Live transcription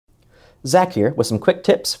Zach here with some quick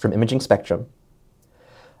tips from Imaging Spectrum.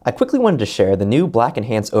 I quickly wanted to share the new Black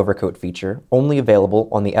Enhance Overcoat feature only available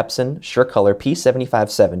on the Epson SureColor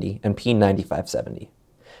P7570 and P9570.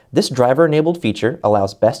 This driver-enabled feature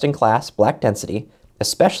allows best-in-class black density,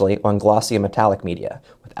 especially on glossy and metallic media,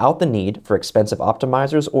 without the need for expensive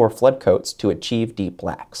optimizers or flood coats to achieve deep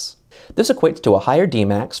blacks. This equates to a higher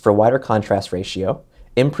Dmax for wider contrast ratio,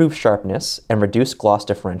 improved sharpness, and reduced gloss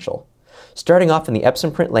differential. Starting off in the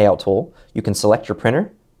Epson Print Layout tool, you can select your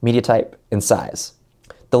printer, media type, and size.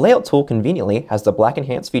 The Layout tool conveniently has the Black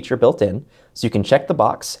Enhance feature built in, so you can check the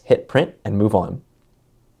box, hit print, and move on.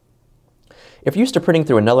 If you're used to printing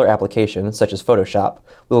through another application, such as Photoshop,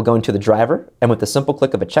 we will go into the driver, and with the simple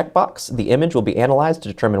click of a checkbox, the image will be analyzed to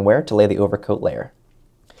determine where to lay the overcoat layer.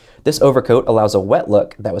 This overcoat allows a wet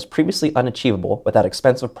look that was previously unachievable without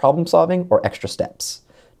expensive problem solving or extra steps.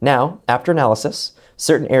 Now, after analysis,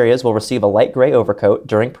 certain areas will receive a light gray overcoat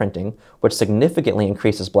during printing, which significantly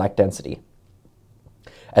increases black density.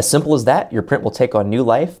 As simple as that, your print will take on new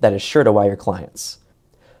life that is sure to wow your clients.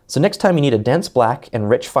 So next time you need a dense black and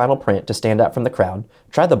rich final print to stand out from the crowd,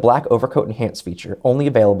 try the Black Overcoat Enhance feature, only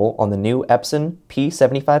available on the new Epson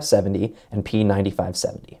P7570 and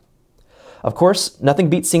P9570. Of course, nothing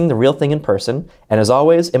beats seeing the real thing in person, and as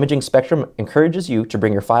always, Imaging Spectrum encourages you to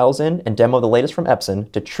bring your files in and demo the latest from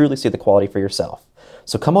Epson to truly see the quality for yourself.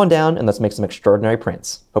 So come on down and let's make some extraordinary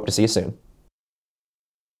prints. Hope to see you soon.